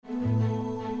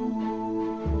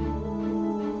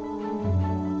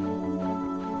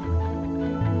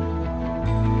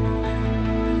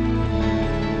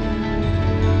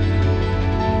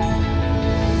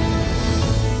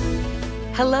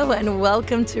Hello and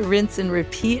welcome to Rinse and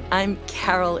Repeat. I'm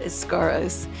Carol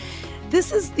Iscaros.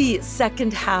 This is the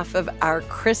second half of our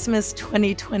Christmas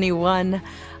 2021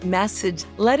 message.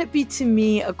 Let it be to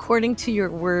me according to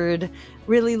your word,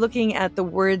 really looking at the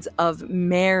words of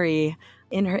Mary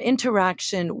in her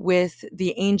interaction with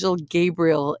the angel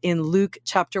Gabriel in Luke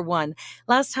chapter 1.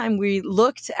 Last time we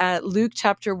looked at Luke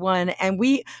chapter 1, and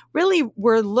we really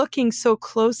were looking so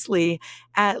closely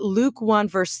at Luke 1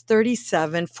 verse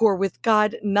 37, for with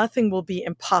God nothing will be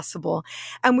impossible.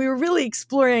 And we were really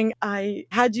exploring, I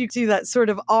had you do that sort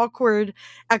of awkward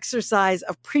exercise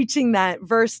of preaching that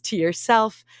verse to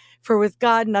yourself. For with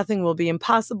God, nothing will be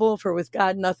impossible. For with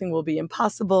God, nothing will be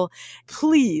impossible.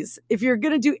 Please, if you're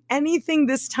going to do anything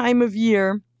this time of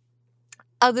year,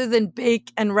 other than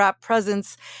bake and wrap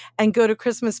presents and go to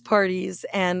Christmas parties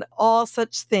and all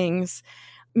such things,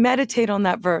 meditate on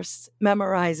that verse,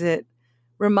 memorize it.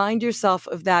 Remind yourself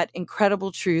of that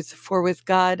incredible truth, for with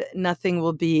God, nothing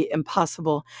will be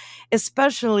impossible,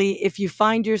 especially if you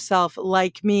find yourself,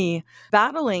 like me,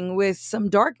 battling with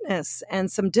some darkness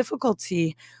and some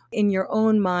difficulty in your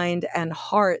own mind and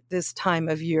heart this time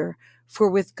of year. For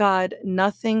with God,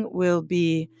 nothing will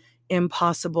be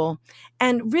impossible.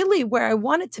 And really, where I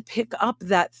wanted to pick up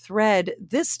that thread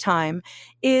this time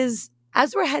is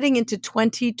as we're heading into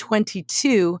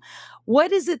 2022,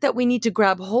 what is it that we need to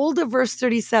grab hold of verse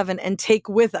 37 and take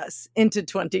with us into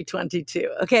 2022?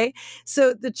 Okay.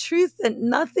 So the truth that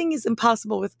nothing is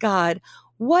impossible with God,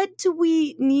 what do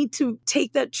we need to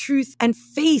take that truth and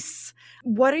face?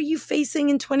 What are you facing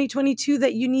in 2022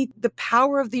 that you need the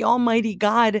power of the Almighty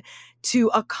God to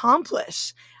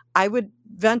accomplish? I would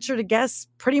venture to guess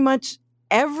pretty much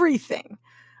everything.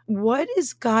 What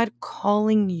is God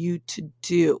calling you to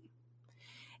do?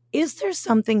 Is there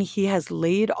something he has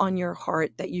laid on your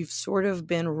heart that you've sort of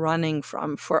been running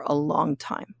from for a long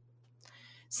time?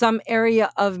 Some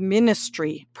area of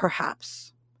ministry,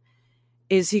 perhaps.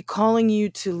 Is he calling you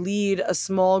to lead a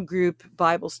small group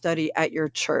Bible study at your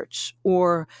church,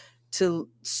 or to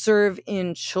serve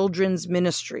in children's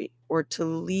ministry, or to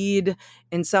lead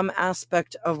in some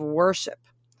aspect of worship?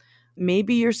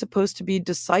 Maybe you're supposed to be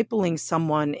discipling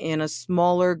someone in a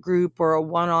smaller group or a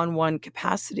one-on-one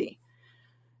capacity.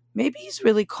 Maybe he's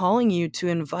really calling you to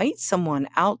invite someone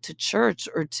out to church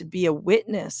or to be a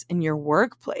witness in your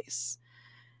workplace.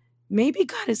 Maybe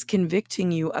God is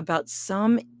convicting you about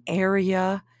some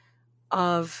area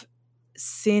of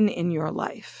sin in your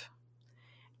life.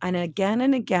 And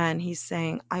again, he's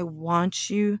saying, I want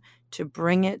you to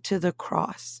bring it to the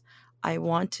cross. I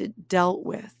want it dealt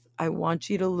with. I want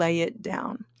you to lay it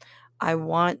down. I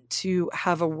want to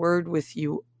have a word with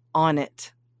you on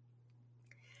it.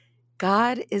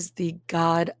 God is the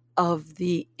God of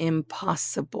the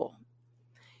impossible.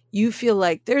 You feel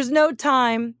like there's no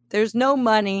time, there's no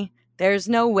money, there's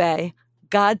no way.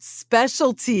 God's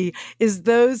specialty is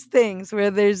those things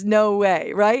where there's no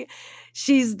way, right?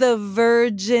 She's the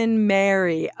Virgin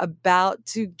Mary about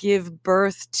to give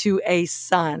birth to a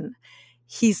son.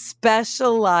 He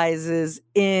specializes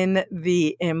in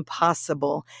the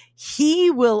impossible. He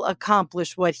will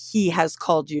accomplish what he has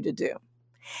called you to do.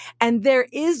 And there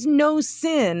is no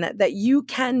sin that you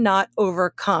cannot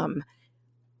overcome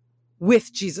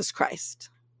with Jesus Christ.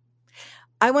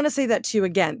 I want to say that to you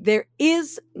again. There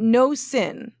is no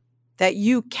sin that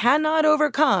you cannot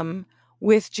overcome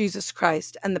with Jesus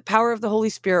Christ and the power of the Holy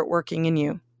Spirit working in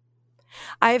you.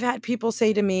 I've had people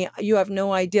say to me, you have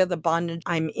no idea the bondage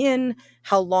I'm in,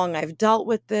 how long I've dealt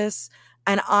with this.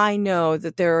 And I know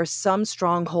that there are some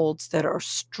strongholds that are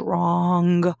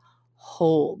strong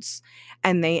holds,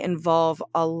 and they involve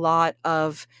a lot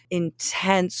of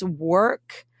intense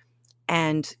work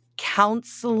and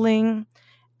counseling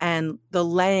and the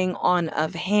laying on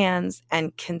of hands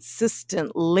and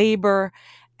consistent labor.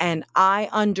 And I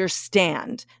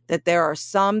understand that there are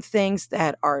some things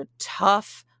that are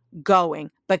tough going,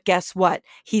 but guess what?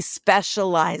 He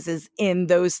specializes in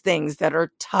those things that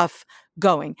are tough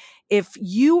going. If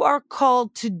you are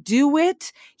called to do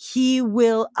it, he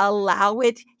will allow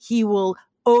it. He will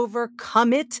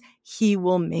overcome it. He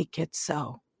will make it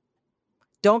so.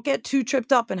 Don't get too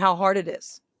tripped up in how hard it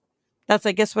is. That's,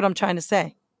 I guess, what I'm trying to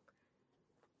say.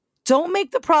 Don't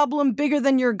make the problem bigger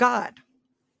than your God.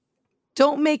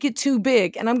 Don't make it too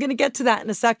big. And I'm going to get to that in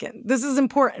a second. This is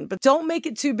important, but don't make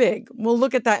it too big. We'll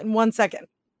look at that in 1 second.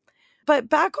 But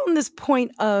back on this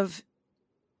point of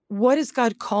what is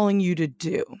God calling you to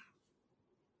do?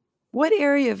 What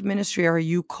area of ministry are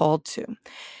you called to?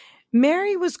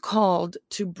 Mary was called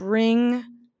to bring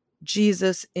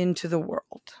Jesus into the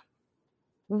world.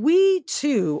 We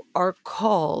too are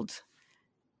called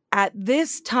at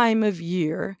this time of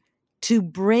year to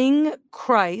bring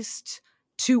Christ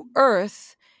to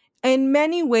earth in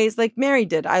many ways, like Mary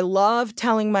did. I love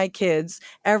telling my kids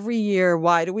every year,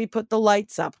 why do we put the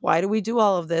lights up? Why do we do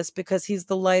all of this? Because he's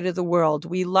the light of the world.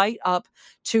 We light up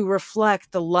to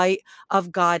reflect the light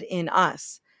of God in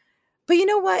us. But you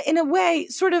know what? In a way,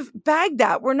 sort of bag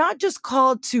that. We're not just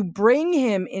called to bring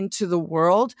him into the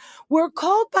world. We're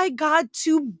called by God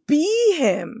to be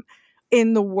him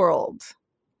in the world.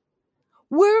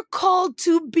 We're called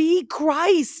to be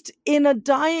Christ in a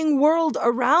dying world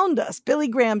around us. Billy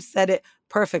Graham said it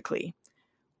perfectly.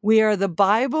 We are the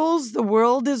Bibles the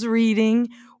world is reading.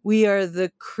 We are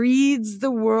the creeds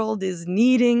the world is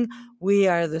needing. We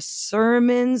are the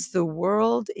sermons the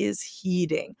world is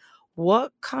heeding.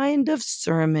 What kind of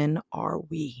sermon are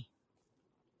we?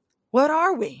 What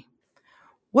are we?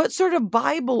 What sort of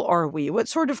Bible are we? What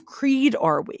sort of creed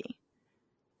are we?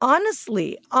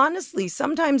 Honestly,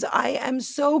 sometimes I am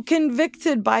so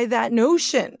convicted by that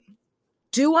notion.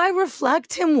 Do I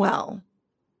reflect him well?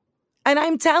 And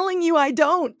I'm telling you, I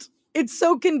don't. It's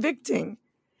so convicting.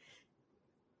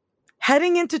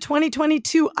 Heading into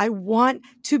 2022, I want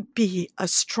to be a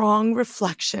strong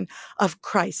reflection of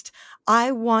Christ.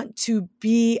 I want to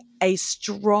be a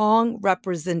strong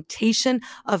representation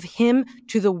of him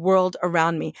to the world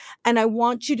around me. And I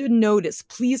want you to notice,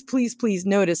 please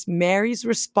notice Mary's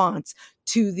response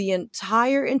to the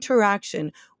entire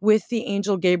interaction with the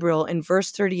angel Gabriel in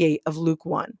verse 38 of Luke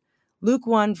 1. Luke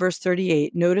 1, verse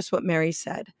 38, notice what Mary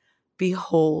said.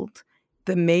 Behold,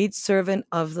 the maidservant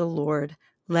of the Lord,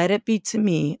 let it be to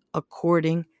me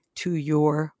according to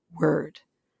your word.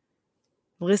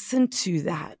 Listen to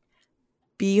that.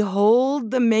 Behold,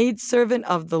 the maidservant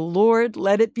of the Lord,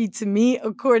 let it be to me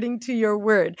according to your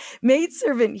word.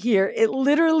 Maidservant here, it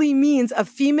literally means a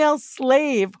female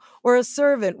slave or a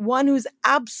servant, one who's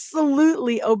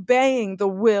absolutely obeying the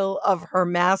will of her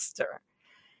master.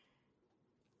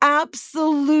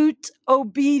 Absolute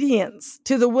obedience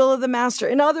to the will of the master.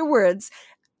 In other words,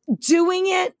 doing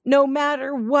it no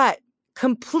matter what.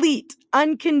 Complete,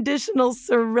 unconditional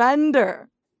surrender.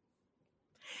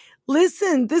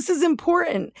 Listen, this is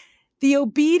important. The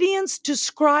obedience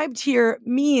described here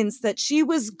means that she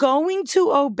was going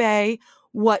to obey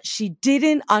what she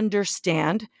didn't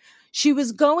understand. She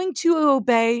was going to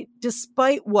obey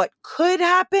despite what could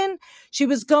happen. She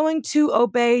was going to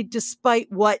obey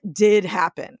despite what did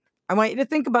happen. I want you to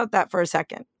think about that for a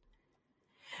second.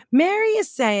 Mary is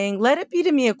saying, let it be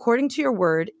to me according to your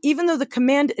word, even though the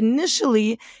command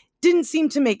initially didn't seem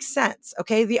to make sense,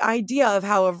 okay? The idea of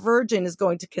how a virgin is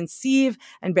going to conceive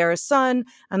and bear a son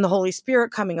and the Holy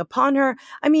Spirit coming upon her.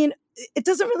 I mean, it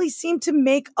doesn't really seem to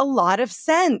make a lot of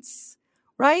sense,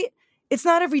 right? It's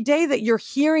not every day that you're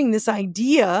hearing this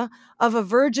idea of a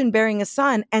virgin bearing a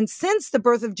son. And since the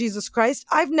birth of Jesus Christ,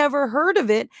 I've never heard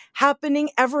of it happening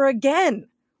ever again,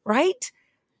 right?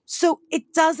 So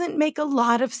it doesn't make a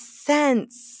lot of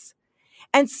sense.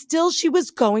 And still she was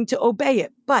going to obey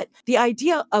it. But the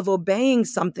idea of obeying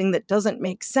something that doesn't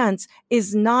make sense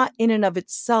is not in and of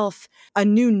itself a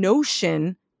new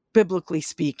notion, biblically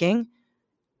speaking.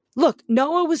 Look,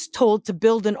 Noah was told to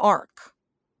build an ark,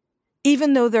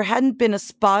 even though there hadn't been a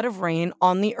spot of rain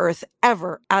on the earth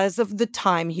ever as of the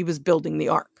time he was building the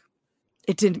ark.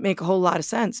 It didn't make a whole lot of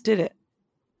sense, did it?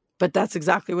 But that's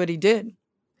exactly what he did.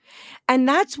 And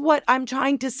that's what I'm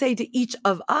trying to say to each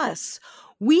of us.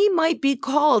 We might be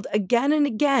called again and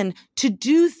again to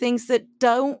do things that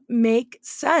don't make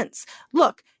sense.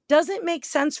 Look, does it make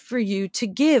sense for you to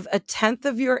give 1/10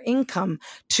 of your income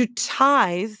to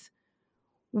tithe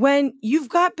when you've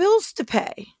got bills to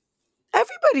pay?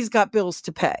 Everybody's got bills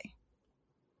to pay.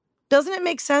 Doesn't it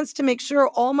make sense to make sure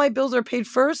all my bills are paid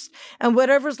first and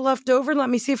whatever's left over,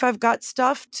 let me see if I've got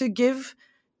stuff to give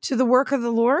to the work of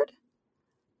the Lord?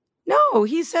 No,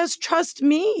 he says, trust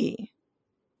me.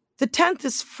 The 10th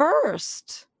is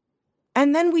first.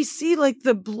 And then we see like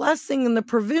the blessing and the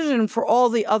provision for all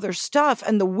the other stuff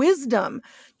and the wisdom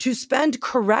to spend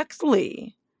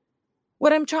correctly.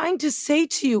 What I'm trying to say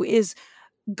to you is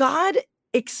God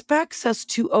expects us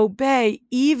to obey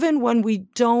even when we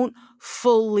don't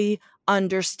fully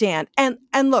understand. And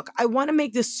look, I want to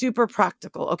make this super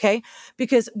practical, okay?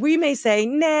 Because we may say,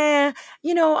 nah,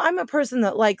 I'm a person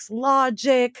that likes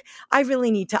logic. I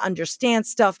really need to understand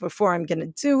stuff before I'm going to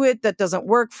do it. That doesn't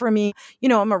work for me.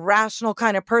 I'm a rational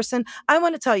kind of person. I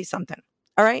want to tell you something.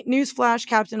 All right. Newsflash,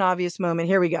 Captain Obvious moment.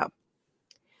 Here we go.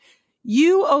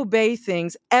 You obey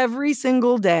things every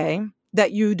single day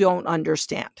that you don't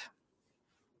understand.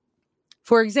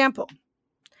 For example,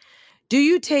 do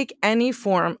you take any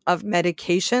form of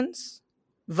medications,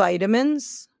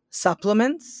 vitamins,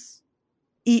 supplements,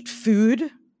 eat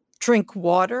food, drink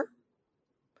water,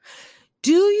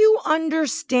 Do you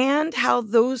understand how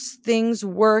those things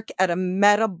work at a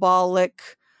metabolic,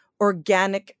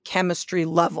 organic chemistry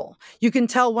level? You can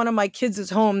tell one of my kids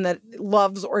is home that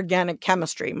loves organic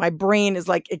chemistry. My brain is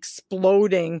like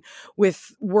exploding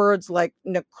with words like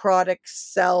necrotic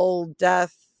cell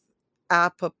death,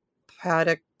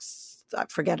 apoptotic,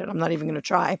 forget it. I'm not even going to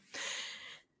try.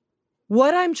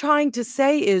 What I'm trying to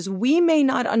say is we may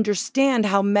not understand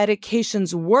how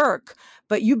medications work,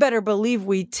 but you better believe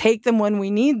we take them when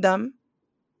we need them.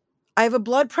 I have a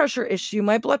blood pressure issue.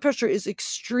 My blood pressure is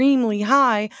extremely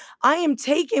high. I am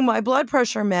taking my blood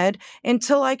pressure med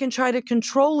until I can try to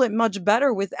control it much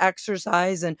better with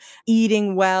exercise and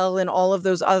eating well and all of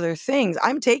those other things.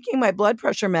 I'm taking my blood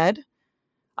pressure med.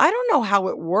 I don't know how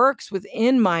it works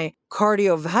within my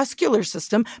cardiovascular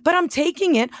system, but I'm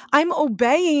taking it. I'm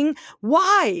obeying.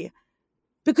 Why?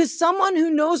 Because someone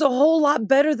who knows a whole lot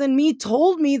better than me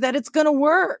told me that it's going to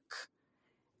work.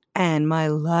 And my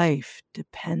life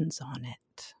depends on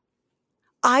it.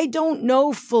 I don't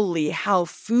know fully how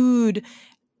food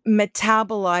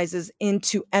metabolizes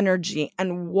into energy,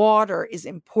 and water is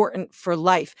important for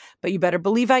life. But you better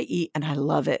believe I eat, and I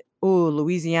love it. Oh,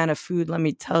 Louisiana food, let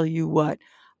me tell you what.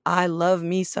 I love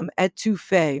me some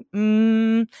etouffee.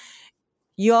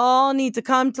 Y'all need to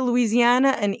come to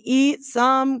Louisiana and eat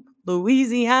some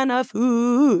Louisiana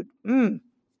food.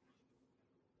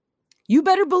 You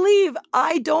better believe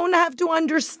I don't have to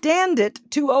understand it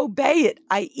to obey it.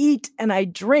 I eat and I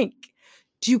drink.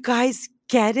 Do you guys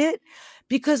get it?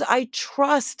 Because I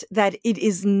trust that it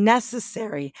is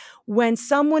necessary. When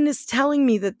someone is telling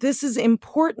me that this is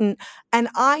important and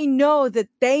I know that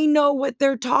they know what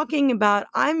they're talking about,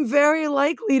 I'm very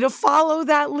likely to follow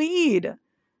that lead.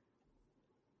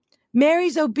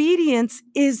 Mary's obedience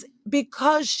is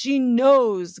because she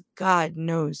knows God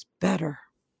knows better.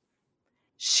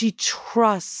 She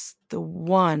trusts the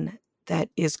one that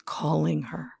is calling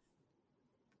her.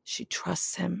 She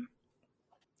trusts him.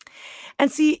 And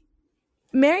see,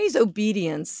 Mary's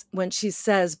obedience when she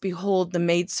says, "Behold, the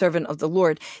maidservant of the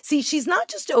Lord." See, she's not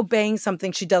just obeying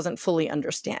something she doesn't fully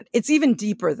understand. It's even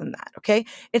deeper than that, okay?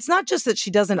 It's not just that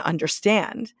she doesn't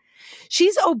understand.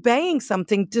 She's obeying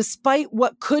something despite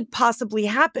what could possibly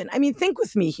happen. I mean, think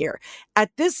with me here.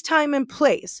 At this time and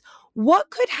place,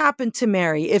 what could happen to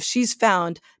Mary if she's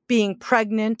found being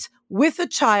pregnant with a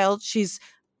child? She's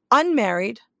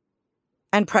unmarried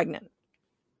and pregnant.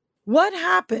 What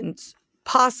happens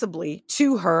possibly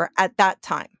to her at that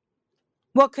time?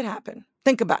 What could happen?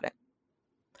 Think about it.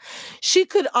 She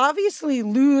could obviously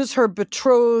lose her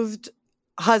betrothed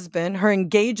husband, her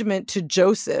engagement to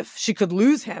Joseph. She could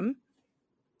lose him,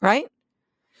 right?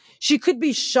 She could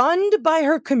be shunned by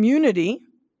her community.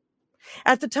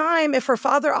 At the time, if her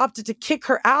father opted to kick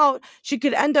her out, she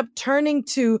could end up turning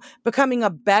to becoming a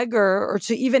beggar or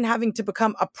to even having to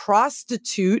become a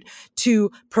prostitute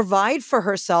to provide for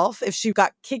herself if she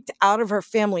got kicked out of her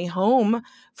family home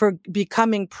for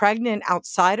becoming pregnant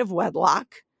outside of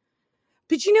wedlock.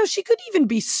 But she could even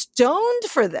be stoned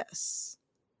for this.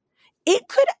 It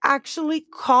could actually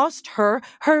cost her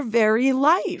her very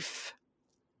life.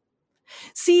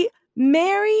 See,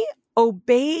 Mary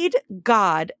obeyed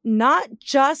God, not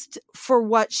just for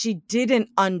what she didn't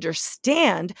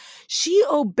understand. She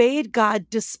obeyed God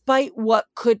despite what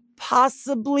could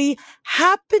possibly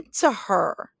happen to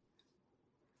her.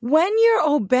 When you're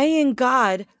obeying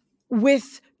God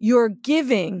with your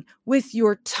giving, with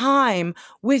your time,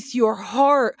 with your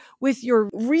heart, with your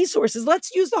resources,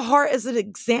 let's use the heart as an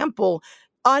example.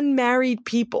 Unmarried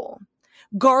people.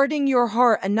 Guarding your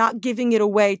heart and not giving it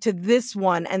away to this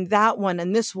one and that one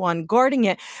and this one, guarding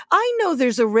it. I know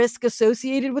there's a risk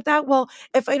associated with that. Well,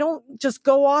 if I don't just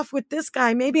go off with this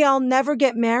guy, maybe I'll never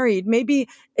get married. Maybe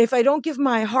if I don't give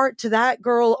my heart to that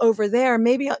girl over there,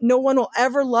 maybe no one will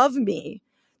ever love me.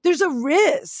 There's a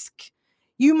risk.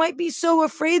 You might be so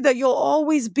afraid that you'll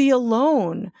always be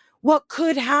alone. What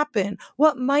could happen?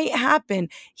 What might happen?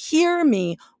 Hear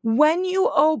me. When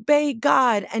you obey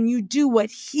God and you do what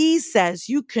he says,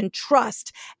 you can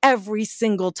trust every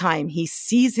single time. He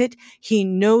sees it. He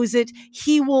knows it.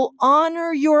 He will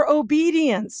honor your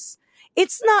obedience.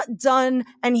 It's not done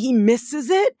and he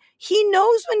misses it. He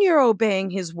knows when you're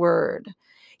obeying his word.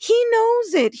 He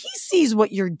knows it. He sees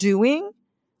what you're doing.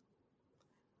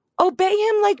 Obey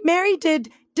him like Mary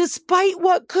did, despite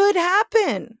what could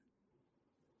happen.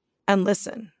 And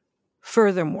listen,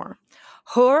 furthermore,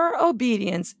 her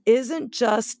obedience isn't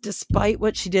just despite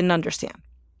what she didn't understand.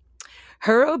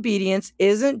 Her obedience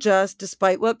isn't just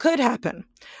despite what could happen.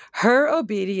 Her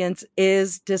obedience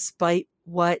is despite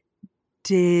what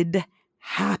did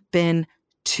happen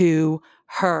to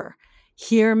her.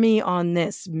 Hear me on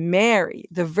this. Mary,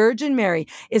 the Virgin Mary,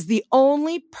 is the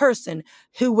only person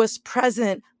who was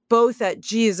present both at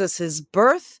Jesus's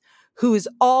birth, who is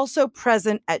also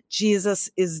present at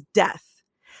Jesus's death.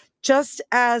 Just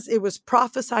as it was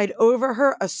prophesied over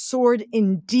her, a sword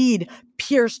indeed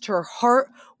pierced her heart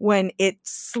when it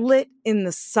slit in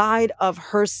the side of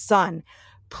her son.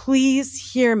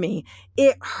 Please hear me.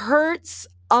 It hurts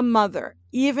a mother,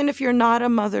 even if you're not a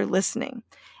mother listening.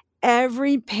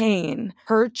 Every pain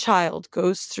her child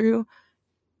goes through,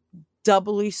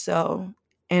 doubly so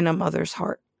in a mother's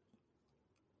heart.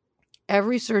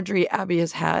 Every surgery Abby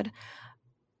has had,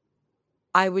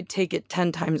 I would take it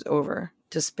 10 times over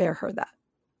to spare her that.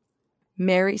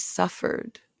 Mary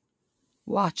suffered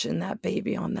watching that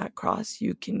baby on that cross.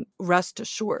 You can rest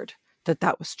assured that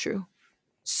that was true.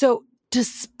 So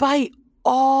despite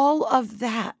all of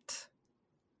that,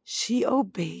 she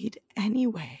obeyed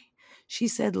anyway. She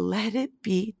said, let it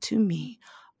be to me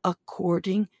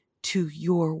according to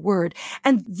your word.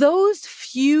 And those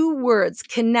few words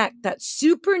connect that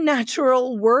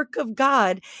supernatural work of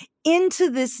God into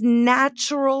this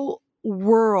natural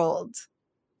world.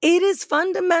 It is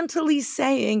fundamentally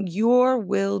saying, your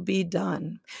will be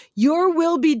done. Your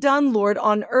will be done, Lord,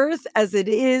 on earth as it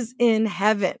is in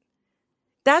heaven.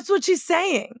 That's what she's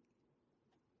saying.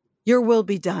 Your will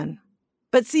be done.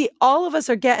 But see, all of us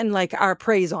are getting like our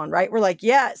praise on, right? We're like,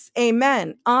 yes,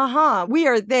 amen. We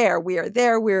are there. We are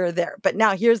there. We are there. But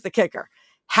now here's the kicker.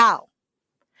 How?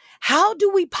 How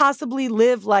do we possibly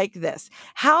live like this?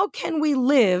 How can we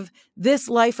live this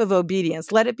life of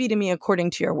obedience? Let it be to me according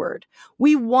to your word.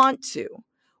 We want to.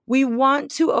 We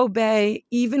want to obey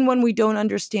even when we don't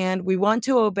understand. We want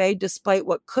to obey despite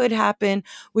what could happen.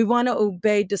 We want to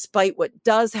obey despite what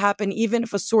does happen, even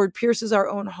if a sword pierces our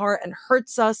own heart and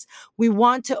hurts us. We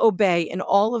want to obey in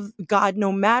all of God,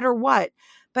 no matter what.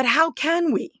 But how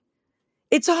can we?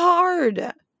 It's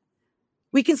hard.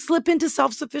 We can slip into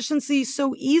self-sufficiency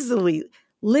so easily.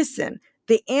 Listen,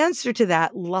 the answer to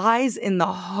that lies in the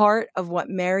heart of what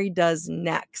Mary does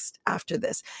next after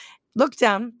this. Look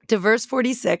down to verse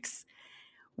 46,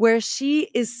 where she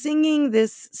is singing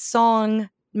this song,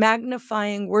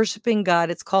 magnifying, worshiping God.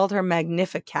 It's called her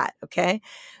Magnificat, okay?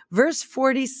 Verse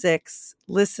 46,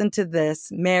 listen to this.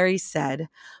 Mary said,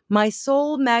 my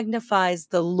soul magnifies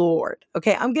the Lord.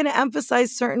 Okay, I'm going to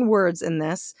emphasize certain words in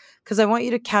this because I want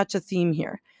you to catch a theme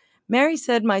here. Mary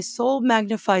said, my soul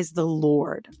magnifies the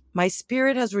Lord. My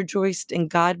spirit has rejoiced in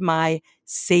God, my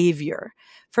Savior.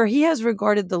 For he has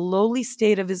regarded the lowly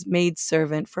state of his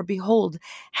maidservant. For behold,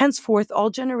 henceforth all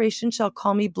generations shall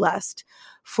call me blessed.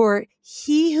 For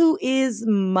he who is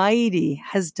mighty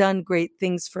has done great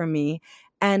things for me,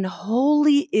 and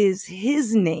holy is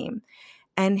his name.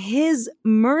 And his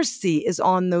mercy is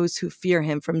on those who fear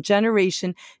him from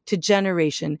generation to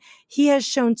generation. He has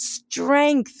shown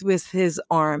strength with his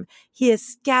arm. He has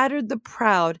scattered the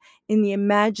proud in the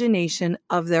imagination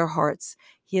of their hearts.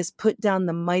 He has put down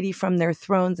the mighty from their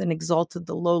thrones and exalted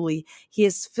the lowly. He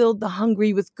has filled the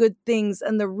hungry with good things,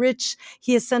 and the rich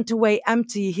he has sent away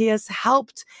empty. He has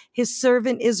helped his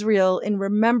servant Israel in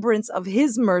remembrance of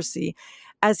his mercy,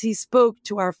 as he spoke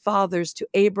to our fathers, to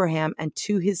Abraham, and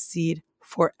to his seed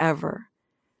forever.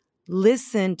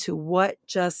 Listen to what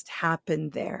just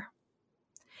happened there.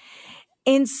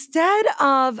 Instead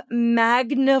of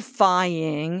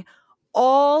magnifying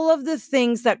all of the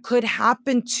things that could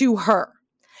happen to her,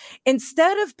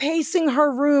 instead of pacing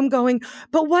her room going,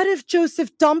 but what if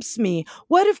Joseph dumps me?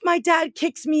 What if my dad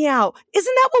kicks me out?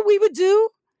 Isn't that what we would do?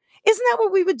 Isn't that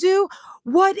what we would do?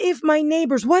 What if my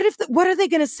neighbors, what are they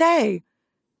going to say?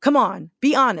 Come on,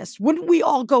 be honest. Wouldn't we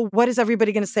all go, what is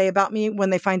everybody going to say about me when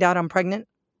they find out I'm pregnant?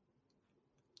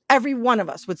 Every one of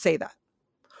us would say that.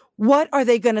 What are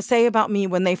they going to say about me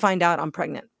when they find out I'm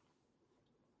pregnant?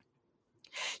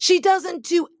 She doesn't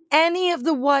do any of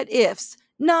the what ifs.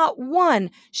 Not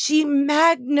one. She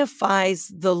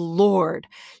magnifies the Lord.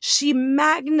 She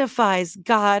magnifies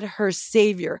God, her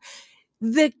Savior.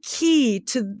 The key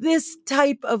to this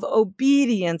type of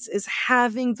obedience is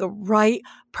having the right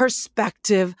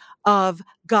perspective of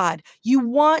God. You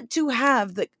want to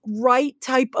have the right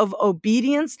type of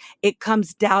obedience. It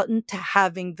comes down to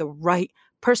having the right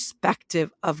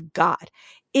perspective of God.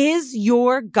 Is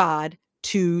your God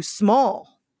too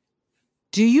small?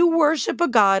 Do you worship a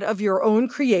God of your own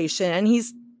creation and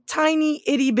he's tiny,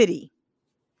 itty bitty?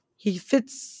 He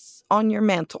fits on your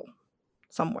mantle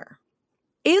somewhere.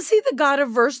 Is he the God of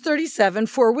verse 37,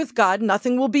 for with God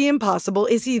nothing will be impossible?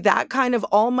 Is he that kind of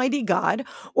almighty God?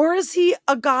 Or is he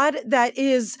a God that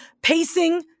is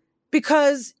pacing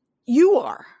because you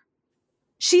are?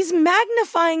 She's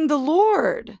magnifying the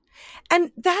Lord.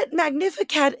 And that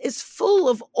Magnificat is full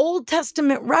of Old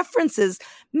Testament references.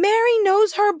 Mary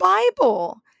knows her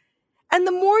Bible. And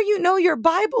the more you know your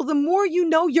Bible, the more you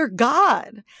know your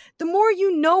God. The more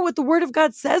you know what the Word of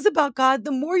God says about God,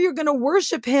 the more you're going to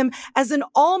worship Him as an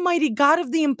almighty God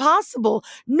of the impossible.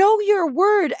 Know your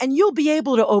Word and you'll be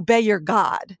able to obey your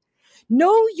God.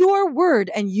 Know your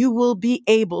Word and you will be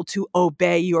able to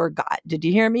obey your God. Did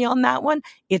you hear me on that one?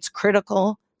 It's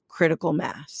critical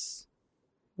mass.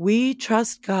 We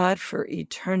trust God for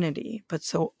eternity, but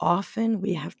so often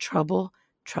we have trouble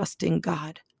trusting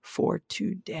God for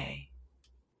today.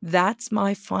 That's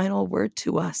my final word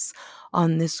to us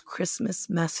on this Christmas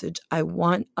message. I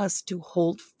want us to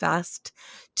hold fast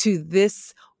to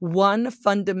this one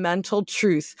fundamental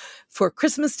truth for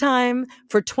Christmas time,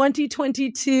 for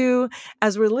 2022,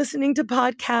 as we're listening to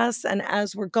podcasts and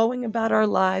as we're going about our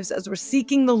lives, as we're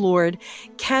seeking the Lord.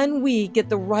 Can we get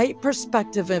the right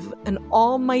perspective of an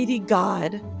almighty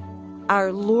God,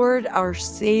 our Lord, our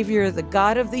Savior, the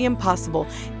God of the impossible?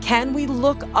 Can we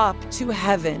look up to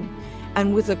heaven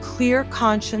and with a clear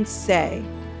conscience say,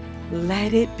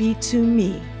 let it be to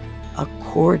me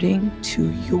according to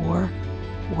your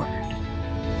word?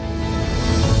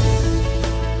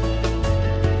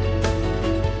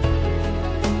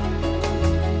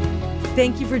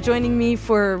 Thank you for joining me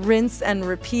for Rinse and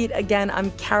Repeat. Again,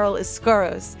 I'm Carol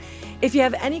Iscaros. If you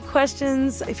have any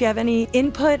questions, if you have any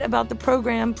input about the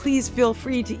program, please feel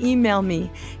free to email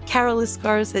me,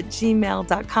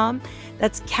 caroliscaros@gmail.com.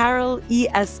 That's Carol,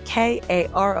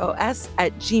 ESKAROS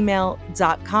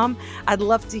 @gmail.com. I'd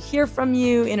love to hear from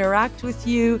you, interact with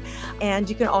you, and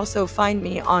you can also find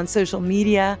me on social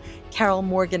media, Carol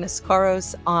Morgan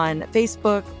Iscaros on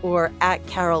Facebook, or at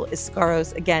Carol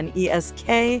Iscaros, again,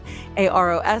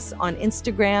 ESKAROS on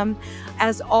Instagram.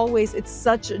 As always, it's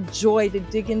such a joy to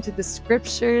dig into the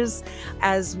scriptures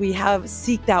as we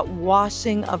seek that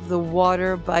washing of the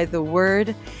water by the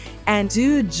word. And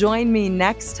do join me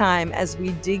next time as we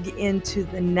dig into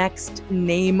the next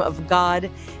name of God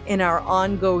in our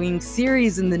ongoing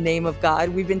series in the name of God.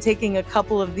 We've been taking a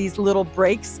couple of these little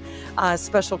breaks,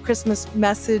 special Christmas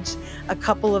message, a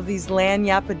couple of these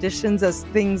Lagniappe editions as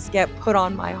things get put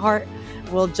on my heart.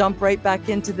 We'll jump right back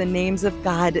into the names of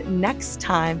God next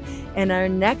time in our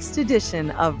next edition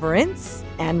of Rinse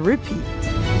and Repeat.